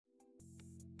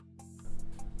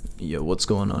Yo, what's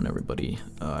going on everybody?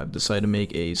 I've decided to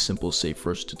make a simple safe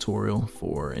rush tutorial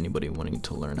for anybody wanting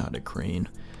to learn how to crane.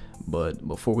 But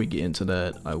before we get into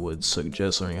that, I would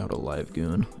suggest learning how to live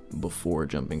goon before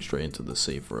jumping straight into the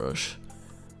safe rush.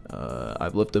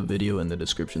 I've left a video in the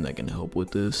description that can help with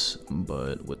this,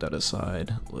 but with that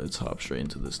aside, let's hop straight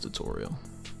into this tutorial.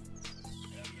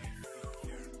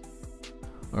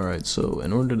 Alright, so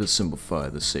in order to simplify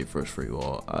the safe rush for you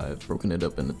all, I've broken it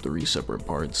up into 3 separate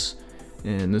parts.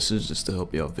 And this is just to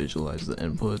help y'all visualize the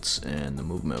inputs and the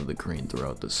movement of the crane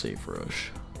throughout the safe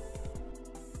rush.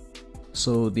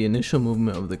 So the initial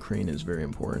movement of the crane is very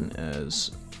important, as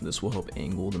this will help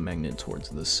angle the magnet towards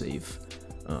the safe.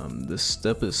 This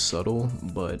step is subtle,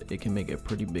 but it can make a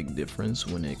pretty big difference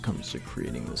when it comes to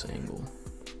creating this angle.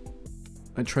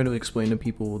 I try to explain to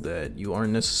people that you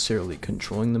aren't necessarily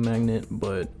controlling the magnet,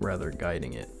 but rather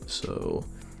guiding it. So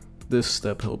this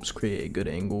step helps create a good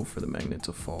angle for the magnet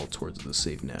to fall towards the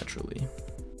safe naturally.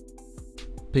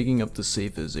 Picking up the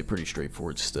safe is a pretty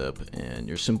straightforward step, and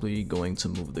you're simply going to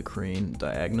move the crane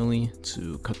diagonally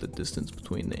to cut the distance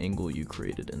between the angle you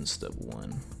created in step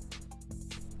 1.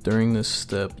 During this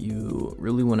step, you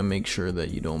really want to make sure that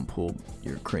you don't pull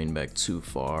your crane back too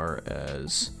far,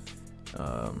 as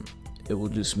it will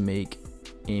just make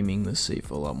aiming the safe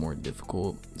a lot more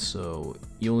difficult. So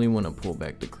you only want to pull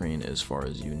back the crane as far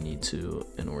as you need to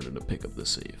in order to pick up the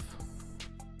safe.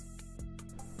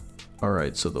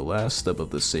 Alright, so the last step of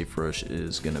the safe rush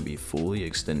is going to be fully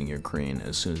extending your crane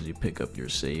as soon as you pick up your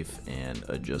safe and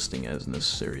adjusting as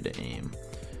necessary to aim.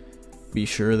 Be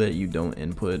sure that you don't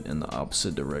input in the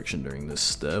opposite direction during this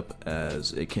step,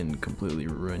 as it can completely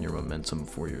ruin your momentum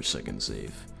for your second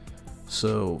safe.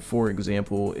 So for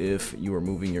example, if you are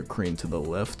moving your crane to the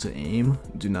left to aim,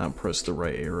 do not press the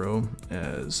right arrow,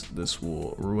 as this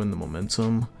will ruin the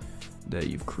momentum that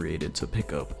you've created to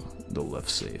pick up the left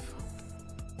safe.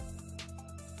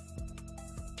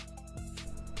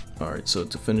 Alright, so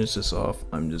to finish this off,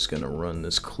 I'm just going to run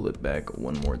this clip back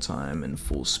one more time in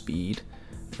full speed,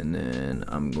 and then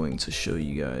I'm going to show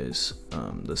you guys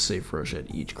the safe rush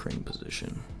at each crane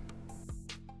position.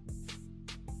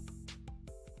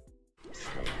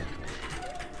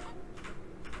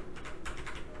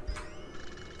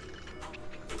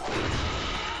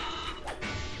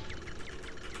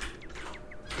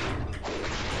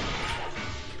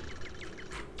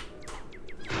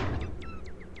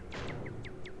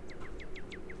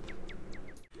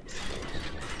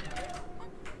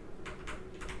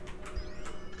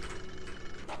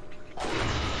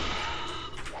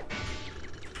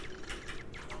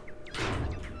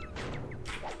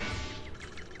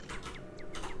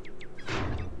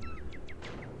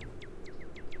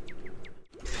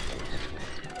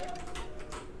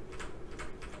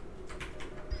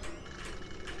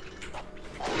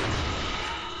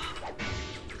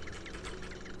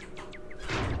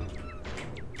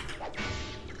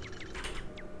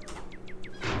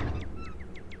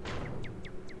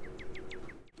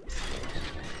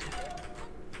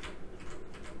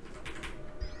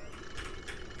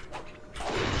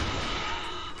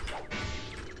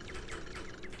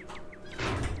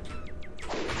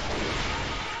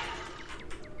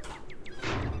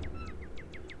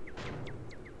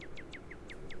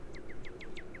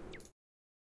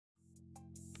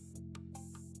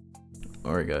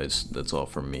 Alright guys, that's all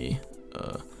from me.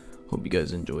 Hope you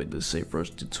guys enjoyed this safe rush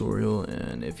tutorial,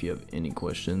 and if you have any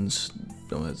questions,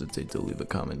 don't hesitate to leave a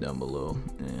comment down below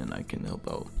and I can help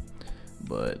out.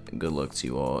 But good luck to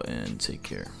you all and take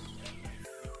care.